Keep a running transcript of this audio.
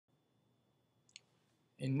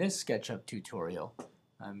In this SketchUp tutorial,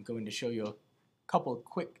 I'm going to show you a couple of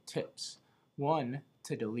quick tips. One,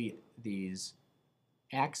 to delete these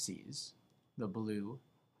axes, the blue,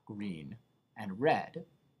 green, and red,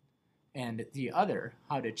 and the other,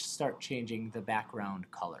 how to start changing the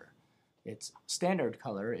background color. Its standard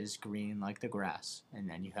color is green like the grass, and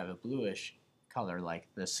then you have a bluish color like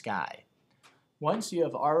the sky. Once you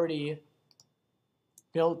have already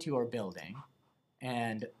built your building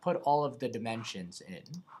and put all of the dimensions in,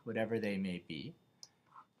 whatever they may be,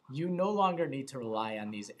 you no longer need to rely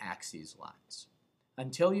on these axes lines.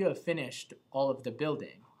 Until you have finished all of the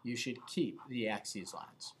building, you should keep the axes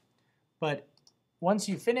lines. But once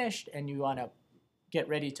you've finished and you want to get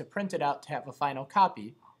ready to print it out to have a final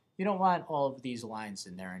copy, you don't want all of these lines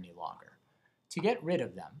in there any longer. To get rid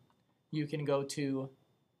of them, you can go to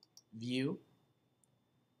View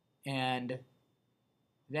and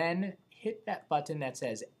then hit that button that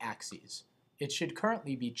says Axes. It should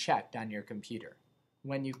currently be checked on your computer.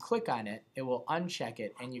 When you click on it, it will uncheck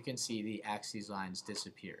it and you can see the axes lines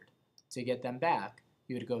disappeared. To get them back,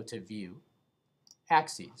 you would go to View,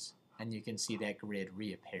 Axes, and you can see that grid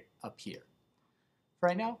appear. For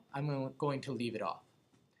right now, I'm going to leave it off.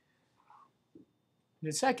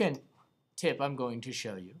 The second tip I'm going to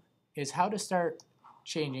show you is how to start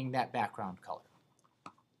changing that background color.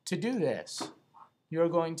 To do this, you're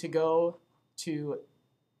going to go to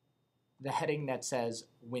the heading that says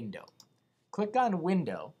Window. Click on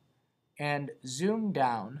Window and zoom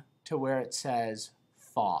down to where it says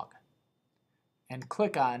Fog, and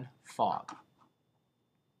click on Fog.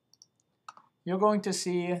 You're going to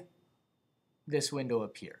see this window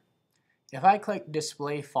appear. If I click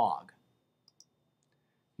Display Fog,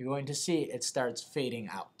 you're going to see it starts fading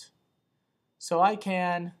out. So I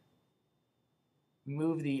can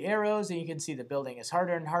move the arrows and you can see the building is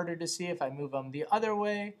harder and harder to see. If I move them the other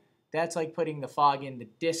way, that's like putting the fog in the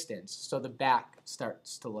distance, so the back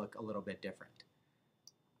starts to look a little bit different.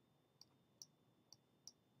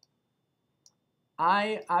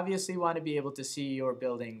 I obviously want to be able to see your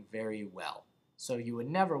building very well, so you would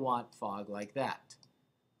never want fog like that.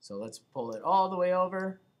 So let's pull it all the way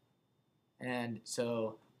over, and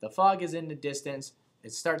so the fog is in the distance.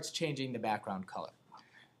 It starts changing the background color.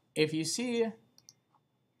 If you see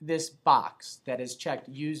this box that is checked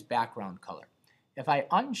Use Background Color, if I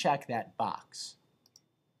uncheck that box,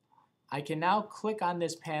 I can now click on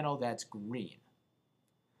this panel that's green.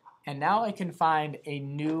 And now I can find a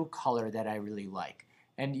new color that I really like.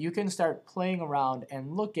 And you can start playing around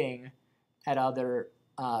and looking at other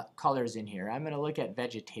colors in here. I'm going to look at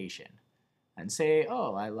vegetation and say,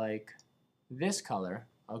 oh, I like this color.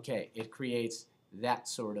 Okay, it creates that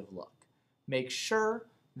sort of look. Make sure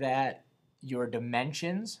that your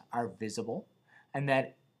dimensions are visible and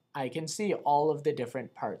that I can see all of the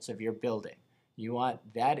different parts of your building.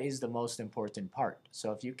 That is the most important part.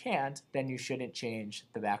 So if you can't, then you shouldn't change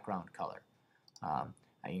the background color. I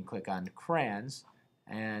can click on crayons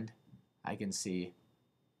and I can see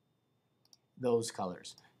those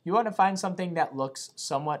colors. You want to find something that looks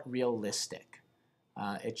somewhat realistic.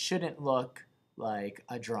 It shouldn't look like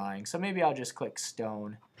a drawing. So maybe I'll just click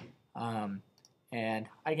stone and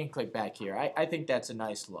I can click back here. I think that's a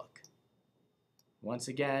nice look. Once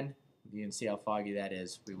again, you can see how foggy that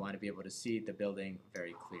is. We want to be able to see the building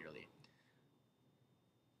very clearly.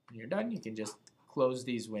 When you're done, you can just close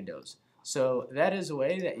these windows. So that is a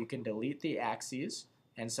way that you can delete the axes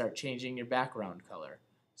and start changing your background color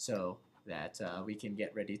so that we can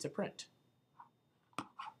get ready to print.